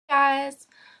guys.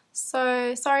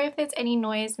 So sorry if there's any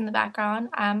noise in the background.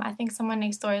 I think someone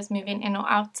next door is moving in or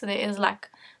out, so there is like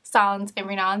sounds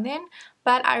every now and then,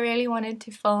 but I really wanted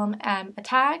to film a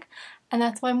tag, and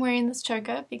that's why I'm wearing this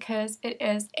choker, because it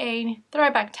is a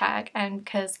throwback tag and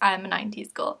because I'm a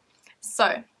 90s girl.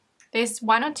 So there's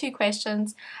 1 or 2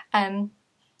 questions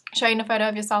showing a photo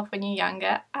of yourself when you're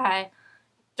younger. I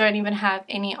don't even have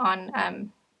any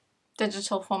on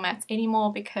digital formats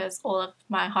anymore because all of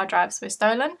my hard drives were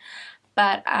stolen,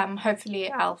 but hopefully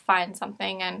I'll find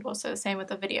something, and also the same with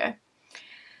the video.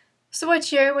 So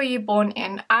what year were you born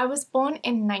in? I was born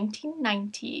in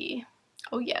 1990.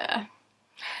 Oh yeah.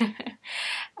 Do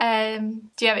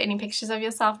you have any pictures of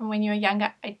yourself from when you were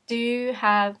younger? I do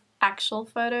have actual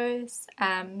photos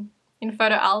in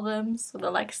photo albums with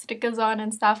the like stickers on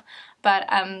and stuff, but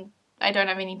I don't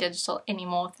have any digital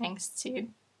anymore thanks to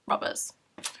robbers.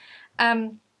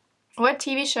 What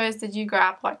TV shows did you grow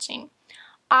up watching?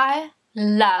 I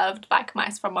loved Biker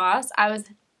Mice from Mars. I was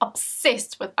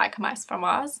obsessed with Biker Mice from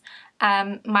Mars.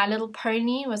 My Little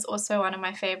Pony was also one of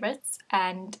my favorites,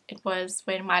 and it was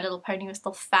when My Little Pony was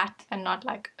still fat and not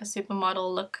like a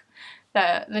supermodel look.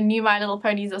 The new My Little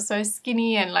Ponies are so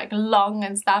skinny and like long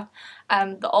and stuff.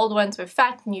 The old ones were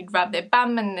fat and you'd rub their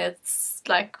bum and its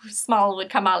like smell would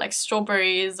come out like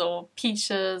strawberries or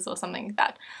peaches or something like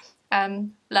that.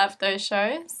 Loved those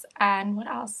shows. And what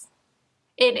else?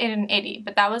 Ed, Edd and Eddy,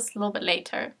 but that was a little bit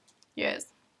later years.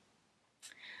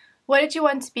 What did you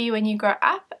want to be when you grow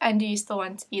up, and do you still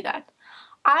want to be that?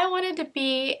 I wanted to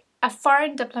be a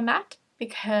foreign diplomat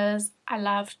because I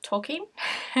loved talking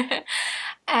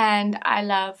and I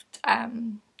loved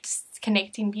just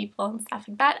connecting people and stuff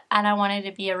like that, and I wanted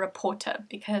to be a reporter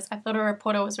because I thought a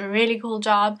reporter was a really cool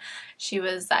job. She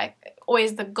was like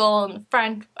always the girl in the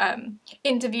front,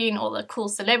 interviewing all the cool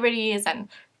celebrities and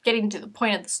getting to the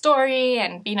point of the story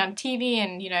and being on TV,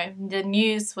 and you know, the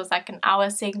news was like an hour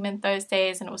segment those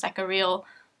days, and it was like a real,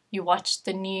 you watched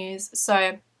the news.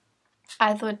 So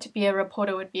I thought to be a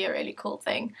reporter would be a really cool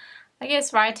thing. I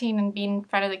guess writing and being in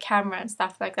front of the camera and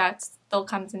stuff like that still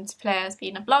comes into play as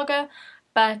being a blogger,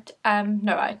 but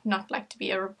no, I'd not like to be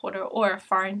a reporter or a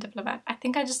foreign diplomat. I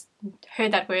think I just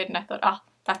heard that word and I thought, oh,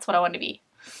 that's what I want to be.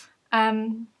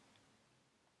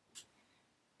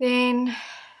 Then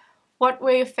what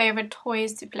were your favorite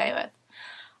toys to play with?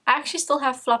 I actually still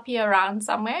have Floppy around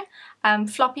somewhere.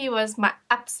 Floppy was my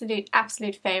absolute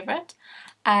favorite.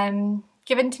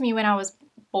 Given to me when I was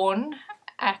born,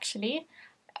 actually.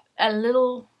 A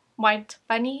little white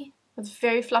bunny with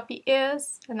very floppy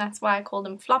ears, and that's why I called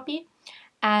him Floppy.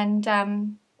 And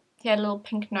he had a little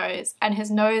pink nose, and his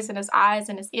nose and his eyes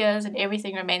and his ears and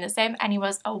everything remained the same, and he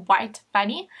was a white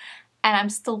bunny. And I'm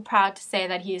still proud to say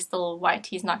that he's still white.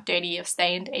 He's not dirty or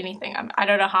stained, anything. I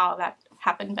don't know how that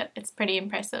happened, but it's pretty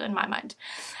impressive in my mind.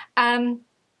 And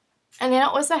then I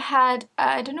also had,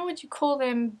 I don't know what you call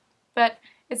them, but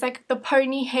it's like the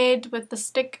pony head with the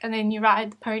stick, and then you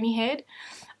ride the pony head.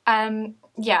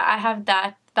 Yeah, I have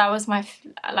that. That was my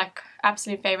like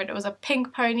absolute favorite. It was a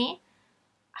pink pony.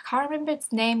 I can't remember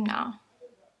its name now.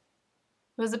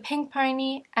 It was a pink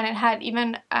pony, and it had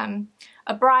even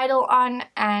a bridle on,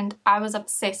 and I was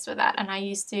obsessed with that. And I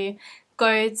used to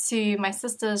go to my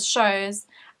sister's shows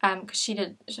because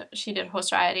she did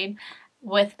horse riding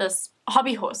with this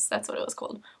hobby horse. That's what it was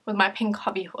called, with my pink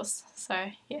hobby horse.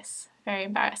 So yes, very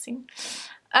embarrassing.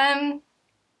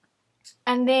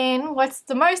 And then what's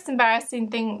the most embarrassing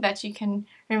thing that you can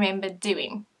remember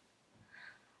doing?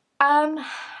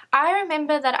 I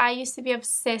remember that I used to be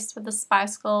obsessed with the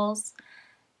Spice Girls.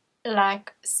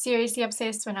 Like seriously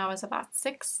obsessed when I was about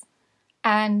 6,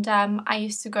 and I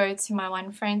used to go to my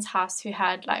one friend's house who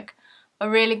had like a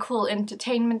really cool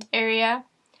entertainment area,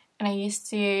 and I used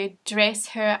to dress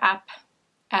her up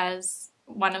as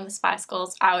one of the Spice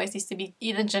Girls. I always used to be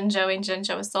either Ginger when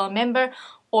Ginger was still a member,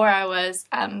 or I was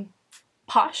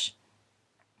Posh,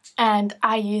 and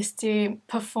I used to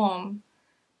perform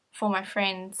for my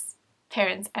friends'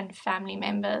 parents and family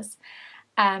members,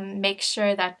 make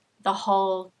sure that the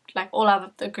whole, like all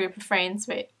of the group of friends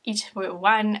were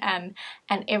one, and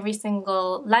every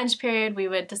single lunch period we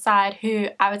would decide who,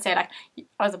 I would say, like,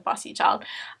 I was a bossy child,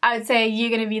 I would say, you're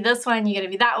going to be this one, you're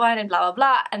going to be that one, and blah blah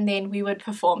blah, and then we would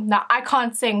perform. Now I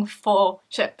can't sing for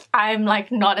shit, I'm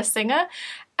like not a singer,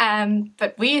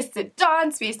 but we used to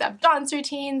dance, we used to have dance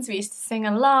routines, we used to sing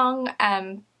along.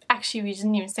 Actually we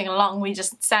didn't even sing along, we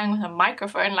just sang with a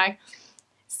microphone, like.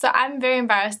 So I'm very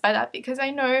embarrassed by that because I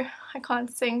know I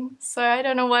can't sing, so I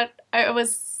don't know what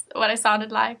I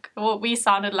sounded like, or what we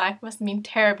sounded like. It must have been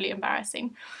terribly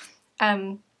embarrassing.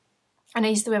 And I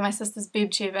used to wear my sister's boob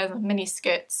tube as a mini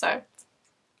skirt, so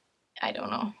I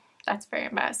don't know. that's very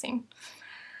embarrassing.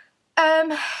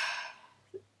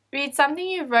 Read something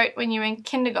you wrote when you were in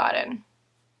kindergarten.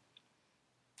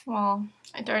 Well,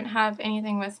 I don't have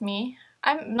anything with me.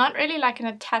 I'm not really like an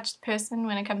attached person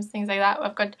when it comes to things like that.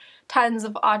 I've got tons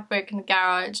of artwork in the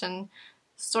garage and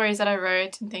stories that I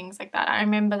wrote and things like that. I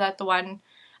remember that the one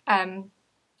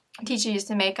teacher used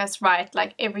to make us write,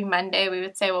 like every Monday we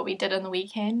would say what we did on the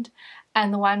weekend,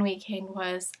 and the one weekend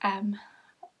was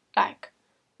like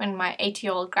when my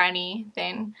 80-year-old granny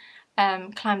then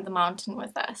climbed the mountain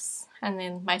with us, and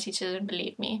then my teacher didn't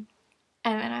believe me,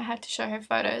 and then I had to show her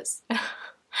photos.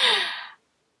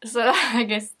 So I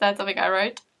guess that's something I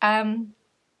wrote.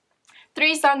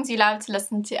 3 songs you loved to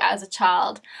listen to as a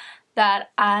child.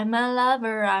 That I'm a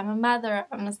lover, I'm a mother,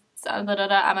 I'm a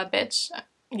bitch.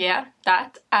 Yeah,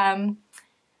 that.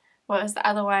 What was the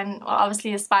other one? Well,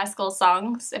 obviously the Spice Girls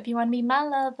songs. If you want to be my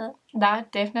lover.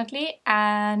 That, definitely.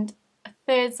 And a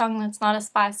third song that's not a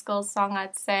Spice Girls song,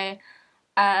 I'd say,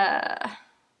 I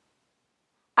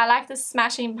like the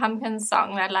Smashing Pumpkins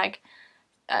song that, like,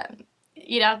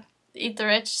 eat the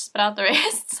rich, spit out the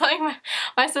rest. So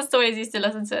my sister always used to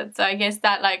listen to it, so I guess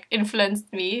that like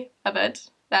influenced me a bit,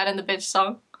 that and the bitch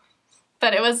song.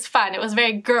 But it was fun, it was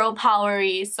very girl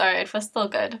powery, so it was still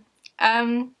good.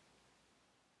 What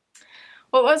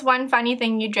was one funny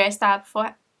thing you dressed up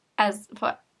as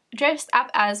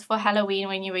for Halloween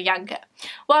when you were younger?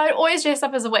 Well, I'd always dress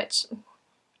up as a witch.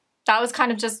 That was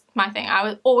kind of just my thing. I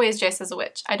would always dress as a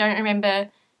witch. I don't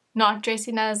remember not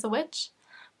dressing as a witch,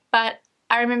 but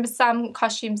I remember some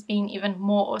costumes being even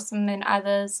more awesome than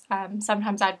others.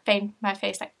 Sometimes I'd paint my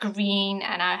face like green,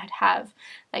 and I'd have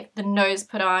like the nose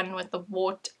put on with the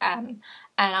wart, and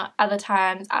other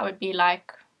times I would be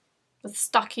like with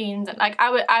stockings, and like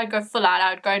I'd go full out.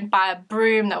 I would go and buy a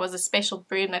broom that was a special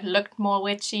broom that looked more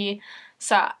witchy.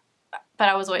 So, but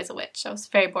I was always a witch. I was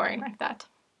very boring like that.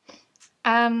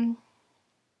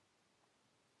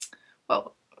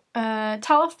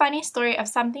 Tell a funny story of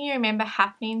something you remember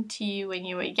happening to you when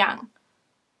you were young.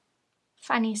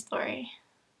 Funny story.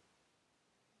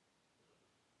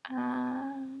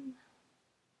 I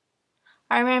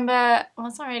remember, well,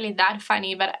 it's not really that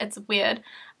funny, but it's weird,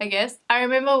 I guess. I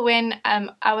remember when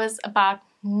I was about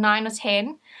 9 or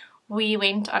 10, we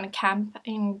went on a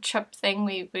camping trip thing.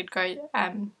 We would go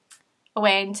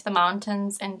away into the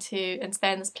mountains and stay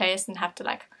in this place and have to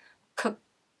like cook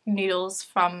noodles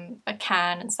from a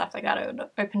can and stuff like that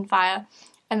over open fire,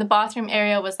 and the bathroom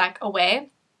area was like away,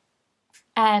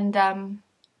 and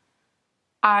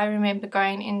I remember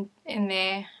going in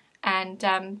there, and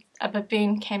a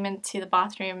baboon came into the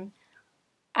bathroom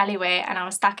alleyway, and I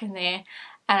was stuck in there,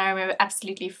 and I remember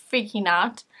absolutely freaking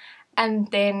out. And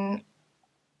then,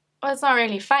 well, it's not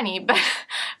really funny, but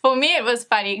for me it was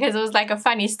funny because it was like a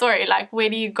funny story, like where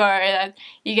do you go that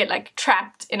you get like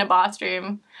trapped in a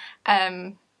bathroom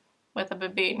with a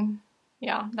baboon.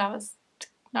 Yeah, that was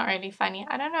not really funny.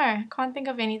 I don't know, I can't think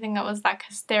of anything that was like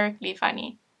hysterically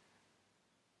funny.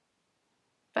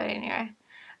 But anyway,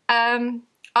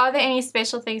 are there any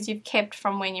special things you've kept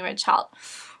from when you were a child?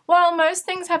 Well, most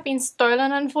things have been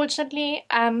stolen, unfortunately.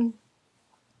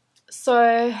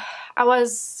 So I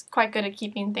was quite good at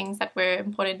keeping things that were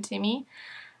important to me.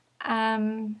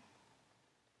 I've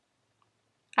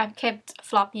kept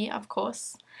floppy, of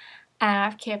course. And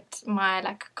I've kept my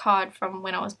like card from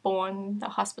when I was born, the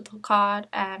hospital card,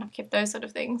 and I've kept those sort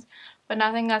of things. But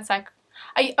nothing that's like,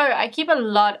 I keep a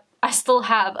lot, I still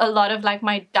have a lot of like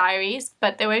my diaries,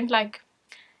 but they weren't like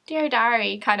Dear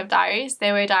Diary kind of diaries.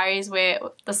 They were diaries where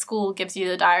the school gives you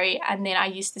the diary, and then I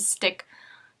used to stick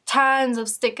tons of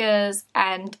stickers,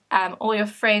 and all your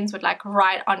friends would like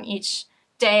write on each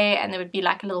day, and there would be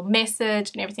like a little message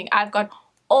and everything. I've got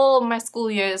all my school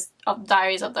years of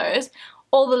diaries of those.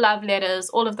 All the love letters,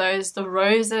 all of those, the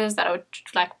roses that I would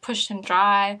like push and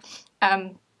dry.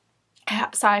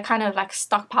 So I kind of like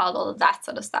stockpiled all of that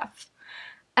sort of stuff.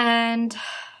 And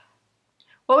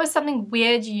what was something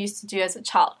weird you used to do as a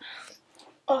child?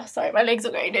 Oh, sorry, my legs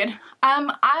are going dead.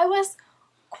 I was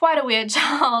quite a weird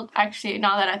child, actually,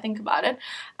 now that I think about it.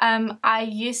 I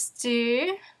used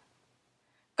to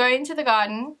go into the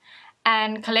garden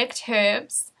and collect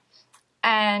herbs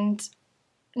and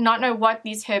not know what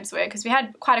these herbs were, because we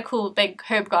had quite a cool big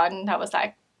herb garden that was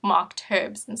like marked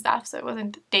herbs and stuff, so it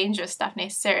wasn't dangerous stuff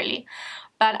necessarily.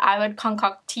 But I would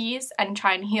concoct teas and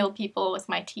try and heal people with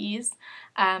my teas.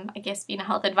 I guess being a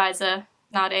health advisor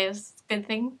nowadays is a good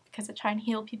thing because I try and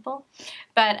heal people.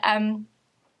 But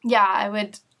yeah, I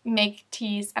would make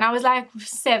teas, and I was like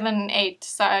 7, 8,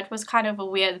 so it was kind of a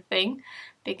weird thing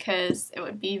because it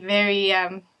would be very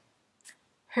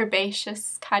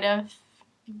herbaceous kind of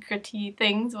gritty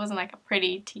things. It wasn't like a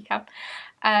pretty teacup.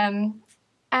 And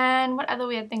what other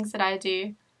weird things did I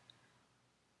do?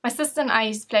 My sister and I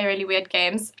used to play really weird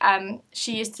games.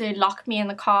 She used to lock me in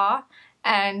the car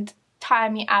and tie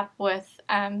me up with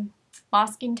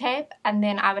masking tape, and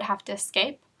then I would have to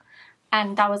escape.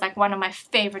 And that was like one of my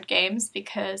favorite games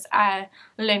because I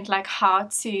learned like how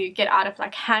to get out of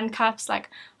like handcuffs, like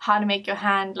how to make your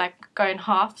hand like go in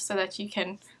half so that you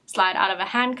can slide out of a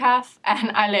handcuff.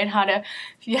 And I learned how to,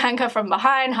 if you handcuff from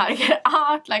behind, how to get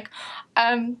out. Like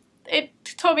it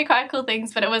taught me quite cool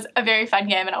things, but it was a very fun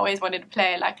game and I always wanted to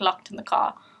play like locked in the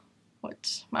car,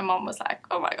 which my mom was like,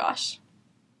 oh my gosh.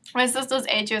 My sister's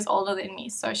 8 years older than me,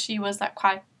 so she was like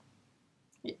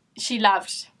she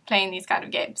loved playing these kind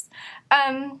of games.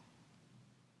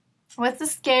 What's the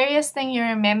scariest thing you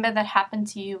remember that happened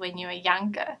to you when you were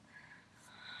younger?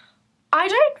 I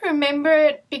don't remember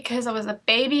it because I was a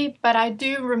baby, but I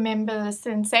do remember the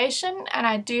sensation, and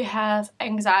I do have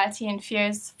anxiety and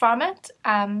fears from it.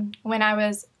 When I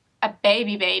was a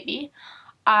baby,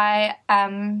 I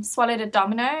swallowed a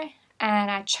domino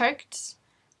and I choked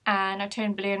and I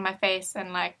turned blue in my face,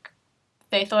 and like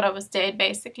they thought I was dead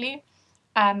basically.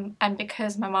 And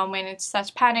because my mom went into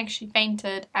such panic, she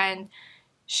fainted and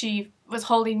she was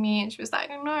holding me and she was like,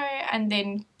 no, and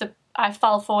then I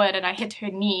fell forward and I hit her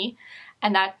knee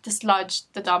and that dislodged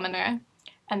the domino,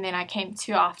 and then I came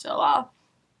to after a while.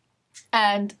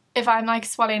 And if I'm like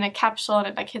swallowing a capsule and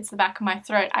it like hits the back of my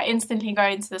throat, I instantly go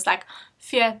into this like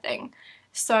fear thing.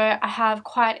 So I have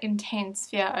quite intense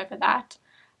fear over that,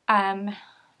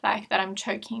 like that I'm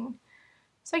choking.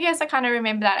 So I guess I kind of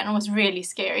remember that, and it was really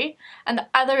scary. And the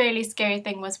other really scary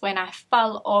thing was when I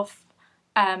fell off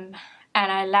and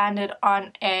I landed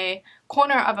on a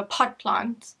corner of a pot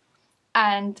plant,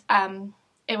 and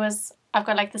I've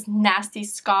got like this nasty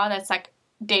scar that's like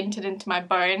dented into my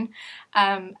bone.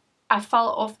 I fell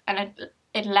off and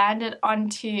it landed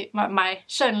onto, my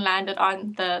shin landed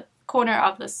on the corner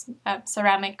of this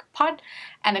ceramic pot,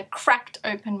 and it cracked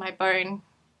open my bone,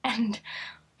 and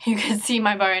you could see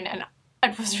my bone, and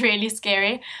it was really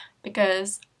scary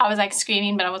because I was like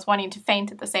screaming, but I was wanting to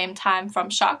faint at the same time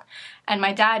from shock. And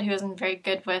my dad, who wasn't very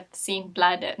good with seeing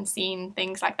blood and seeing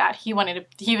things like that, he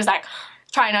was like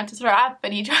trying not to throw up,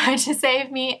 but he tried to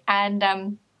save me.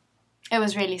 And it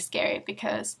was really scary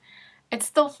because it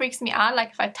still freaks me out. Like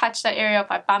if I touch that area,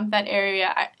 if I bump that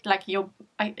area,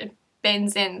 it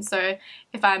bends in. So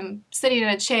if I'm sitting in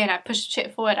a chair and I push the chair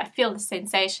forward, I feel the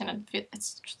sensation, and it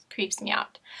just creeps me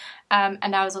out.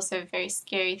 And that was also a very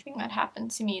scary thing that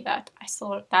happened to me that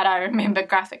I remember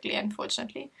graphically,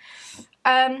 unfortunately.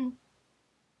 How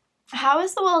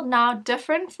is the world now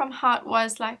different from how it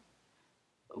was like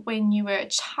when you were a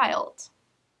child?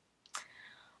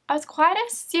 I was quite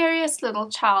a serious little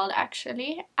child,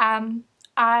 actually.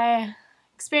 I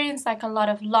experienced like a lot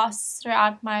of loss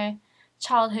throughout my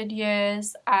childhood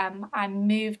years. I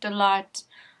moved a lot,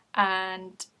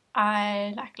 and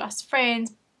I like lost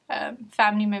friends.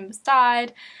 Family members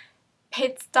died,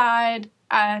 pets died,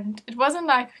 and it wasn't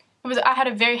like I had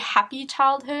a very happy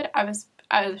childhood. I was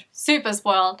super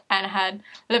spoiled and had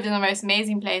lived in the most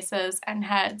amazing places and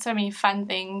had so many fun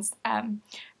things,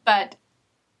 but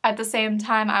at the same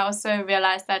time I also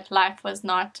realized that life was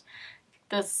not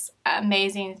this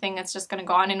amazing thing that's just going to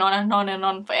go on and on and on and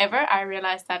on forever. I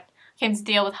realized that I came to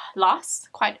deal with loss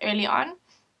quite early on.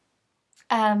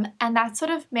 And that sort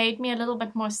of made me a little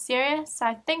bit more serious.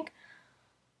 I think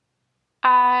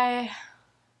my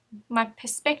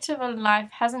perspective on life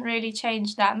hasn't really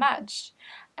changed that much.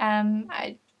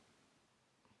 I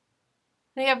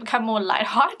think I've become more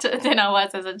lighthearted than I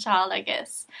was as a child, I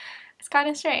guess. It's kind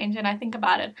of strange when I think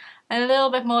about it. And a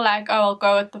little bit more like, oh, I'll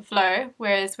go with the flow.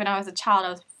 Whereas when I was a child, I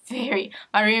was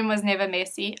my room was never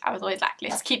messy. I was always like,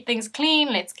 let's keep things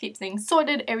clean, let's keep things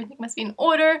sorted, everything must be in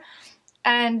order.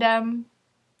 And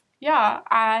yeah,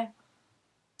 I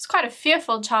was quite a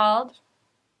fearful child.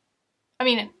 I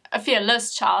mean, a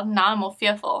fearless child. Now I'm more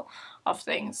fearful of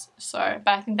things. But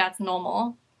I think that's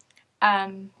normal,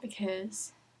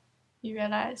 because you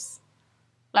realize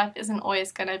life isn't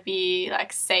always gonna be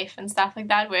like safe and stuff like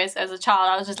that. Whereas as a child,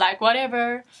 I was just like,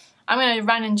 whatever, I'm gonna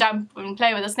run and jump and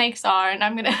play where the snakes are, and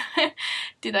I'm gonna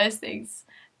do those things.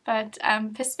 But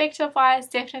perspective-wise,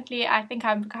 definitely, I think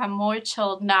I've become more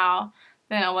chilled now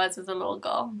than I was as a little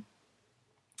girl.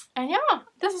 And yeah,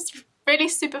 this is really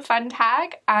super fun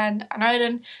tag, and I know I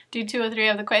didn't do 2 or 3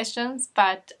 of the questions,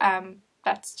 but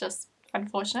that's just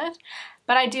unfortunate.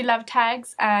 But I do love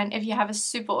tags, and if you have a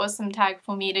super awesome tag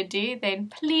for me to do, then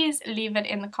please leave it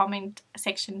in the comment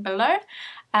section below.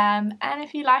 And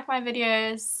if you like my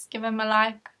videos, give them a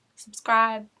like,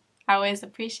 subscribe, I always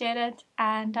appreciate it,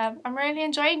 and I'm really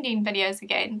enjoying doing videos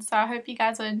again, so I hope you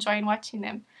guys are enjoying watching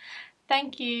them.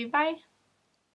 Thank you, bye!